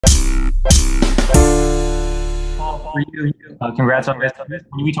for you. Congrats on this.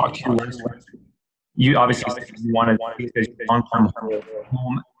 When we talked to you last week, you obviously said you wanted to take this long-term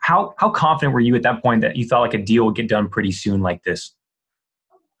home. How confident were you at that point that you thought like a deal would get done pretty soon like this?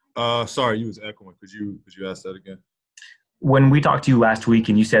 Sorry, you was echoing. Could you ask that again? When we talked to you last week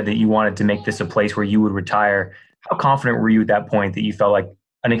and you said that you wanted to make this a place where you would retire, how confident were you at that point that you felt like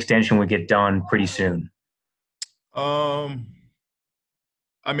an extension would get done pretty soon? Um,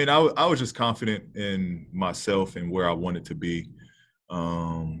 I mean, I was just confident in myself and where I wanted to be.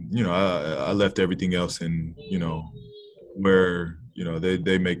 I left everything else and, where,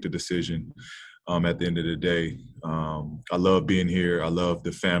 they make the decision at the end of the day. I love being here. I love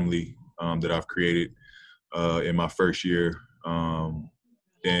the family that I've created in my first year. And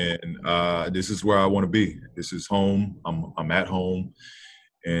this is where I want to be. This is home. I'm at home.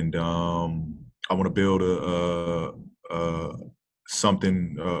 And I want to build a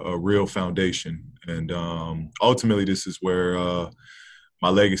real foundation. And ultimately, this is where my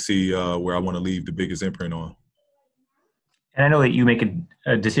legacy, where I want to leave the biggest imprint on. And I know that you make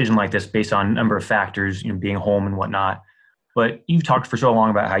a decision like this based on a number of factors, being home and whatnot. But you've talked for so long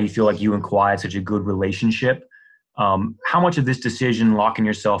about how you feel like you and Kawhi had such a good relationship. How much of this decision, locking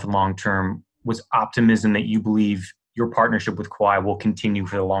yourself in long term, was optimism that you believe your partnership with Kawhi will continue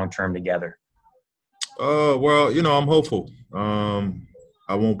for the long term together? Well, I'm hopeful.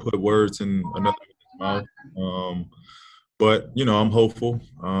 I won't put words in another mouth. But, I'm hopeful.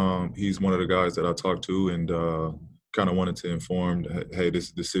 He's one of the guys that I talked to and kind of wanted to inform, hey, this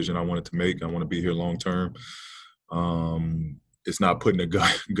is a decision I wanted to make. I want to be here long term. It's not putting a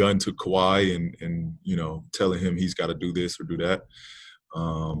gun to Kawhi and telling him he's got to do this or do that.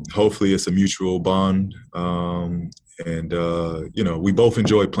 Hopefully it's a mutual bond. We both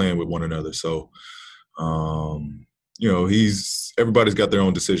enjoy playing with one another. So, everybody's got their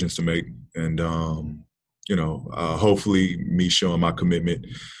own decisions to make. And, hopefully me showing my commitment,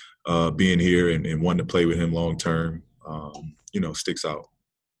 being here and wanting to play with him long term, sticks out.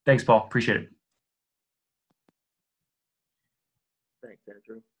 Thanks, Paul. Appreciate it. Thanks,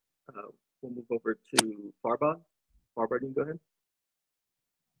 Andrew. We'll move over to Farba. Farba, you can go ahead.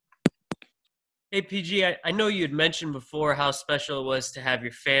 Hey, PG, I know you had mentioned before how special it was to have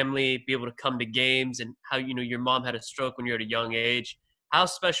your family be able to come to games and how, your mom had a stroke when you were at a young age. How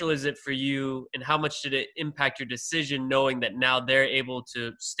special is it for you, and how much did it impact your decision knowing that now they're able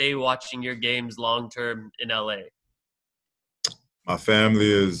to stay watching your games long-term in LA? My family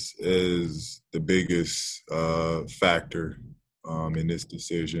is the biggest factor in this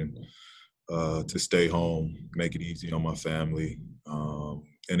decision to stay home, make it easy on my family.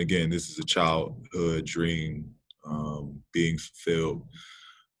 And again, this is a childhood dream being fulfilled.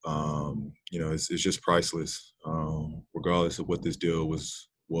 It's just priceless. Regardless of what this deal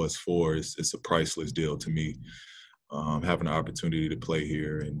was for, it's a priceless deal to me. Having the opportunity to play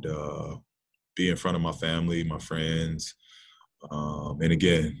here and be in front of my family, my friends, and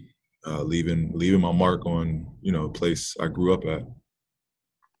again, leaving my mark on a place I grew up at.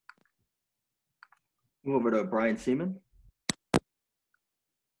 Move over to Brian Seaman.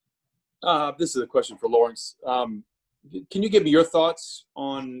 This is a question for Lawrence. Can you give me your thoughts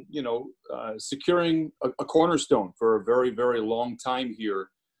on, securing a cornerstone for a very, very long time here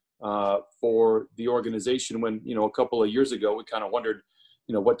for the organization when, a couple of years ago, we kind of wondered,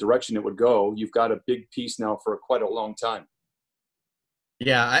 what direction it would go. You've got a big piece now for quite a long time.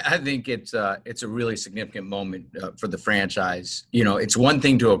 Yeah, I think it's a really significant moment for the franchise. It's one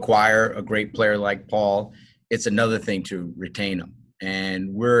thing to acquire a great player like Paul. It's another thing to retain him.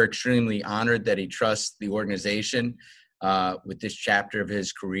 And we're extremely honored that he trusts the organization with this chapter of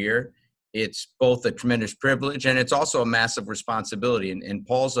his career. It's both a tremendous privilege and it's also a massive responsibility. And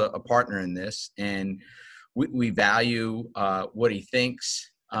Paul's a partner in this. And we value what he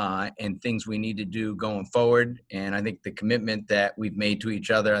thinks and things we need to do going forward. And I think the commitment that we've made to each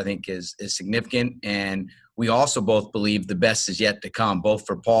other, I think, is significant. And we also both believe the best is yet to come, both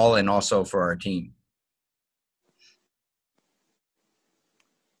for Paul and also for our team.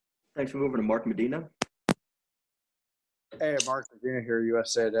 Thanks for moving to Mark Medina. Hey, Mark Medina here,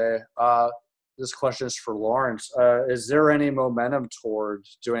 USA Today. This question is for Lawrence. Is there any momentum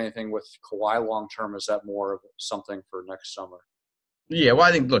towards doing anything with Kawhi long-term? Is that more of something for next summer? Yeah, well,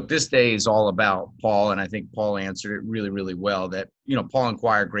 I think, look, this day is all about Paul, and I think Paul answered it really, really well that, Paul and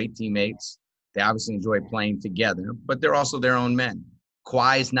Kawhi are great teammates. They obviously enjoy playing together, but they're also their own men.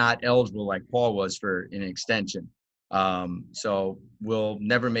 Kawhi's not eligible like Paul was for an extension. So we'll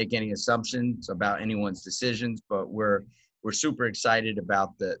never make any assumptions about anyone's decisions, but we're super excited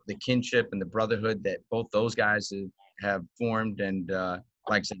about the kinship and the brotherhood that both those guys have formed. And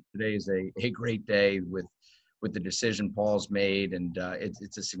like I said, today is a great day with with the decision Paul's made, and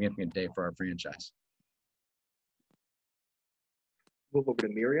it's a significant day for our franchise. Move over to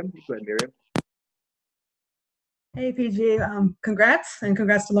Miriam. Go ahead, Miriam. Hey, PG. Congrats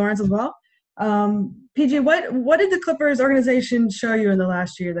to Lawrence as well. PG, what did the Clippers organization show you in the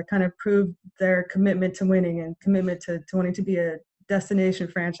last year that kind of proved their commitment to winning and commitment to wanting to be a destination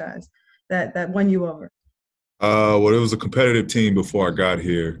franchise that won you over? Well, it was a competitive team before I got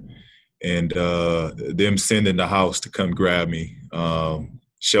here, and them sending the house to come grab me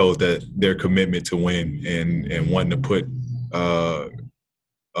shows that their commitment to win and wanting to put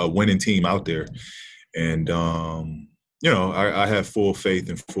a winning team out there. And, I have full faith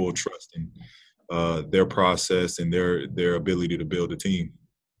and full trust in their process and their ability to build a team.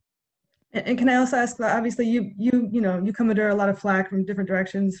 And can I also ask, obviously you come under a lot of flack from different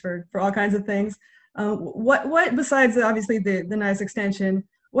directions for all kinds of things. What besides obviously the nice extension,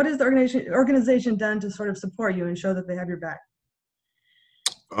 what has the organization done to sort of support you and show that they have your back?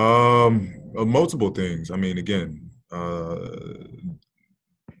 Multiple things. I mean, again,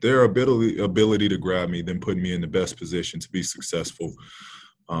 their ability to grab me, then put me in the best position to be successful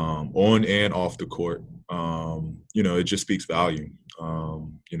on and off the court. It just speaks volume.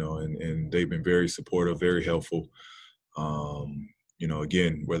 And they've been very supportive, very helpful.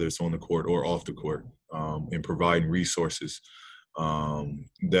 Again, whether it's on the court or off the court, in providing resources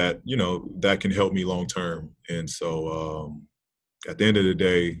that can help me long term. And so at the end of the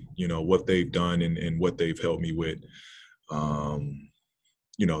day, what they've done and what they've helped me with,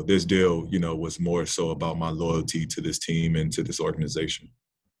 this deal, was more so about my loyalty to this team and to this organization.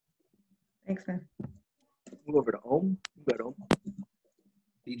 Thanks, man. Move over to Om. Go ahead, Om.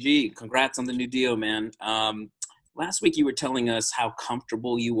 PG, congrats on the new deal, man. Last week you were telling us how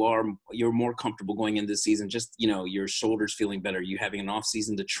comfortable you are. You're more comfortable going into the season. Just, your shoulders feeling better. You having an off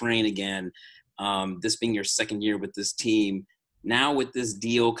season to train again. This being your second year with this team. Now with this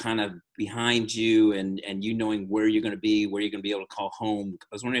deal kind of behind you and you knowing where you're going to be, where you're going to be able to call home, I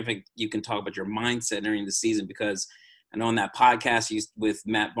was wondering if you can talk about your mindset during the season, because I know on that podcast with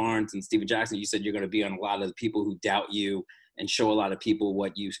Matt Barnes and Steven Jackson, you said you're going to be on a lot of the people who doubt you and show a lot of people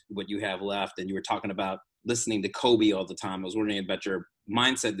what you have left. And you were talking about listening to Kobe all the time. I was wondering about your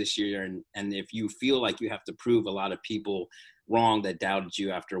mindset this year and if you feel like you have to prove a lot of people wrong that doubted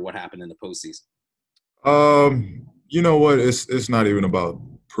you after what happened in the postseason. You know what? It's not even about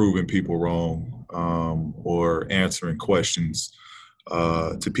proving people wrong or answering questions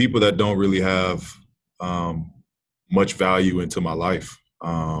to people that don't really have much value into my life.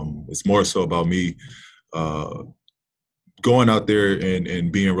 It's more so about me going out there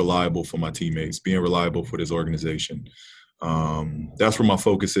and being reliable for my teammates, being reliable for this organization. That's where my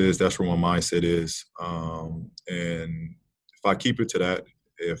focus is. That's where my mindset is. And if I keep it to that,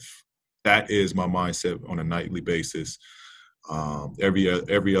 if that is my mindset on a nightly basis,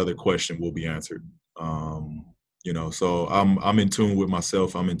 every other question will be answered. So I'm in tune with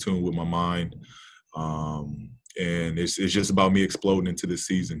myself. I'm in tune with my mind. And it's just about me exploding into this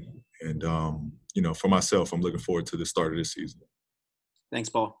season. And, for myself, I'm looking forward to the start of this season. Thanks,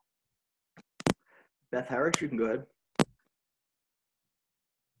 Paul. Beth Harris, you can go ahead.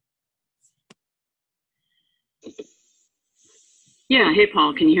 Yeah. Hey,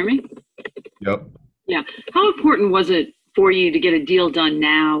 Paul, can you hear me? Yep. Yeah. How important was it for you to get a deal done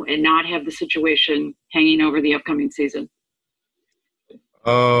now and not have the situation hanging over the upcoming season?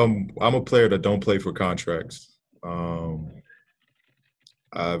 I'm a player that don't play for contracts.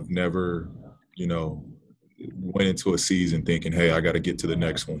 I've never, went into a season thinking, hey, I got to get to the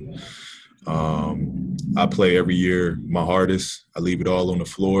next one. I play every year my hardest. I leave it all on the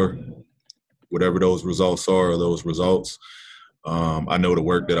floor. Whatever those results are those results. I know the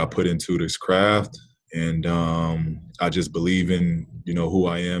work that I put into this craft, and I just believe in, who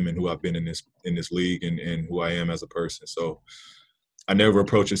I am and who I've been in this league and who I am as a person. So I never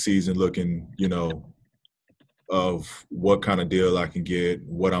approach a season looking, of what kind of deal I can get,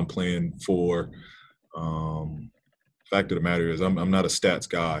 what I'm playing for. Fact of the matter is I'm not a stats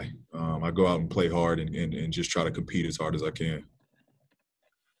guy. I go out and play hard and just try to compete as hard as I can.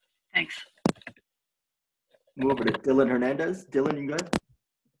 Thanks. Move over to Dylan Hernandez. Dylan, you go ahead.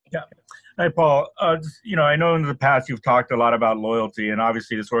 Yeah. Hi, Paul. I know in the past you've talked a lot about loyalty, and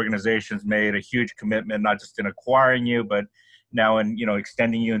obviously this organization's made a huge commitment, not just in acquiring you, but now in,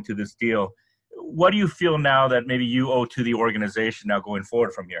 extending you into this deal. What do you feel now that maybe you owe to the organization now going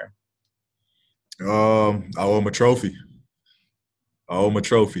forward from here? I owe him a trophy.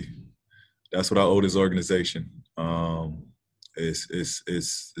 That's what I owe this organization. This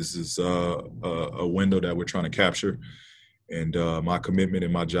is a window that we're trying to capture, and my commitment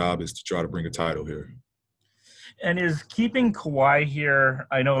and my job is to try to bring a title here. And is keeping Kawhi here,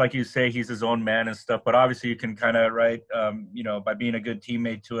 I know, like you say, he's his own man and stuff, but obviously you can kind of, right, by being a good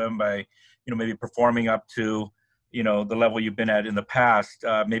teammate to him, by, maybe performing up to, the level you've been at in the past,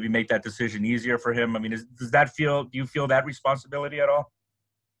 maybe make that decision easier for him. I mean, do you feel that responsibility at all?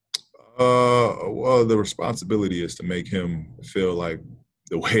 Well, the responsibility is to make him feel like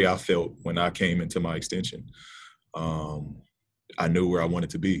the way I felt when I came into my extension. I knew where I wanted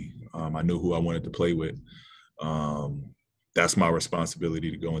to be. I knew who I wanted to play with. That's my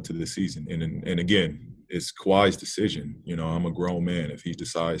responsibility to go into this season. And again, it's Kawhi's decision. I'm a grown man. If he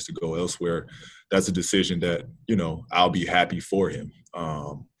decides to go elsewhere, that's a decision that, I'll be happy for him.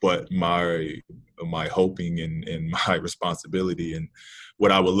 But my hoping and my responsibility and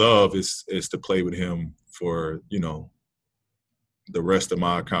what I would love is to play with him for, the rest of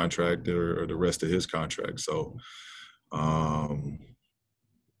my contract or the rest of his contract. So I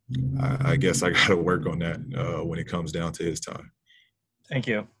guess I got to work on that when it comes down to his time. Thank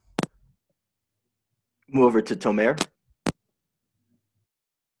you. Move over to Tomer.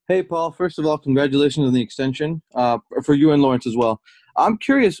 Hey, Paul. First of all, congratulations on the extension for you and Lawrence as well. I'm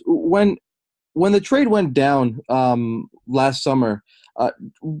curious, when the trade went down last summer,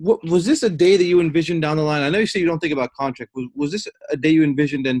 was this a day that you envisioned down the line? I know you say you don't think about contract. Was this a day you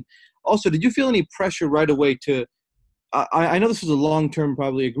envisioned? And also, did you feel any pressure right away to I know this was a long-term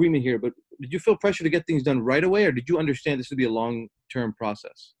probably agreement here, but did you feel pressure to get things done right away, or did you understand this would be a long-term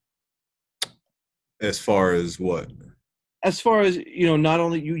process? As far as what? As far as, not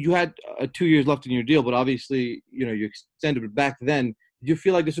only you had 2 years left in your deal, but obviously, you extended it back then. Did you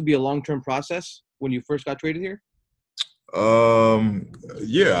feel like this would be a long-term process when you first got traded here?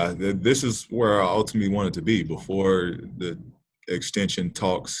 Yeah, this is where I ultimately wanted to be before the extension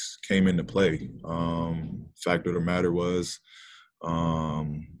talks came into play. Fact of the matter was,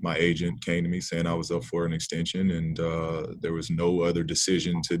 my agent came to me saying I was up for an extension, and there was no other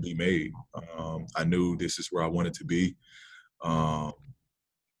decision to be made. I knew this is where I wanted to be. At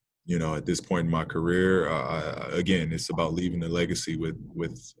this point in my career, again, it's about leaving a legacy with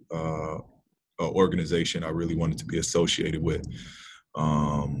an organization I really wanted to be associated with.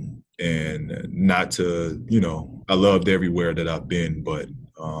 And not to, I loved everywhere that I've been, but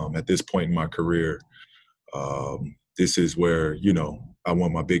at this point in my career, this is where, I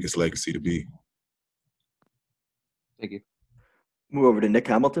want my biggest legacy to be. Thank you. Move over to Nick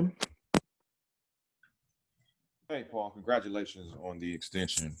Hamilton. Hey, Paul, congratulations on the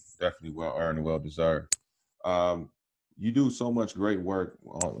extension. Definitely well-earned and well-deserved. You do so much great work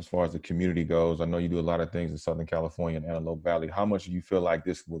as far as the community goes. I know you do a lot of things in Southern California and Antelope Valley. How much do you feel like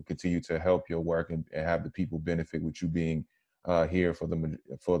this will continue to help your work and have the people benefit with you being here for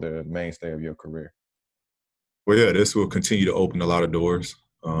the mainstay of your career? Well, yeah, this will continue to open a lot of doors.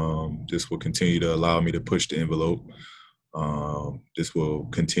 This will continue to allow me to push the envelope. This will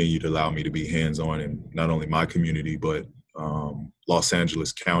continue to allow me to be hands-on in not only my community, but Los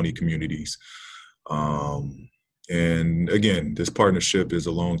Angeles County communities. And again, this partnership is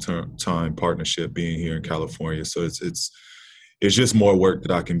a long-term partnership being here in California. So it's just more work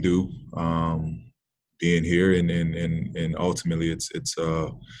that I can do being here. And ultimately it's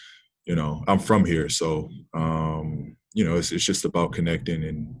I'm from here. So, it's just about connecting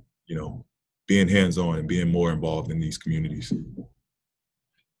and, being hands-on and being more involved in these communities.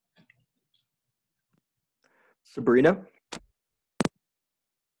 Sabrina.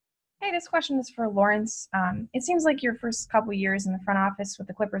 Hey, this question is for Lawrence. It seems like your first couple years in the front office with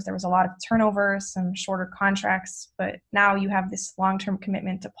the Clippers, there was a lot of turnover, some shorter contracts, but now you have this long-term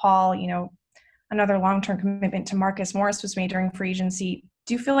commitment to Paul, another long-term commitment to Marcus Morris was made during free agency.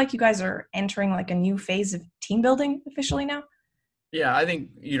 Do you feel like you guys are entering like a new phase of team building officially now? Yeah, I think,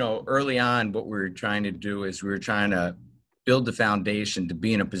 early on what we were trying to do is we were trying to build the foundation to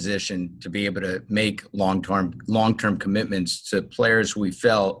be in a position to be able to make long-term commitments to players who we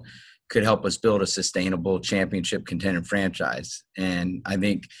felt could help us build a sustainable championship contending franchise. And I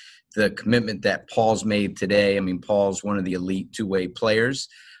think the commitment that Paul's made today, Paul's one of the elite two-way players,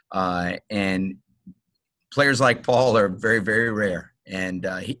 and players like Paul are very, very rare. And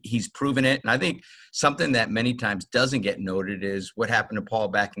he's proven it. And I think something that many times doesn't get noted is what happened to Paul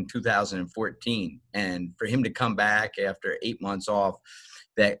back in 2014. And for him to come back after 8 months off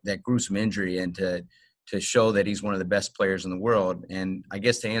that gruesome injury and to show that he's one of the best players in the world. And I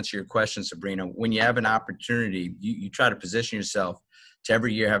guess to answer your question, Sabrina, when you have an opportunity, you try to position yourself to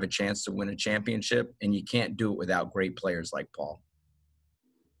every year have a chance to win a championship. And you can't do it without great players like Paul.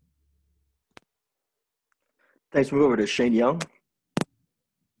 Thanks. Move over to Shane Young.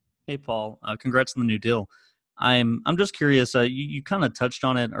 Hey, Paul. Congrats on the new deal. I'm just curious. You kind of touched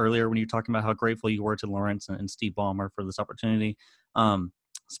on it earlier when you were talking about how grateful you were to Lawrence and Steve Ballmer for this opportunity.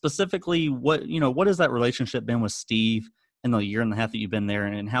 Specifically, what has that relationship been with Steve in the year and a half that you've been there,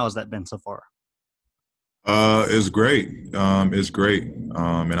 and how has that been so far? It's great. It's great.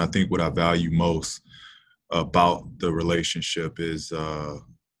 And I think what I value most about the relationship is,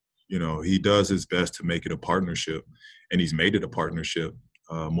 he does his best to make it a partnership, and he's made it a partnership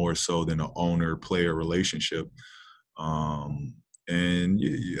more so than an owner-player relationship. And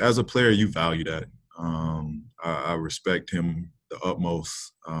as a player, you value that. I respect him the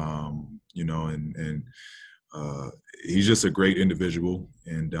utmost, and he's just a great individual.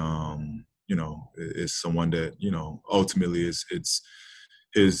 And, it's someone that, ultimately it's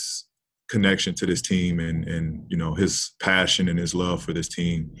his connection to this team and his passion and his love for this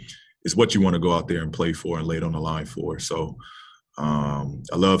team is what you want to go out there and play for and lay it on the line for. So I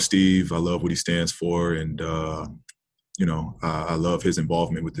love Steve. I love what he stands for. And, I love his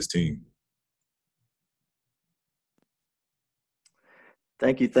involvement with this team.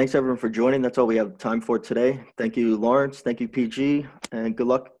 Thank you. Thanks, everyone, for joining. That's all we have time for today. Thank you, Lawrence. Thank you, PG. And good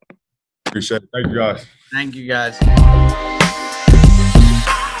luck. Appreciate it. Thank you, guys. Thank you, guys.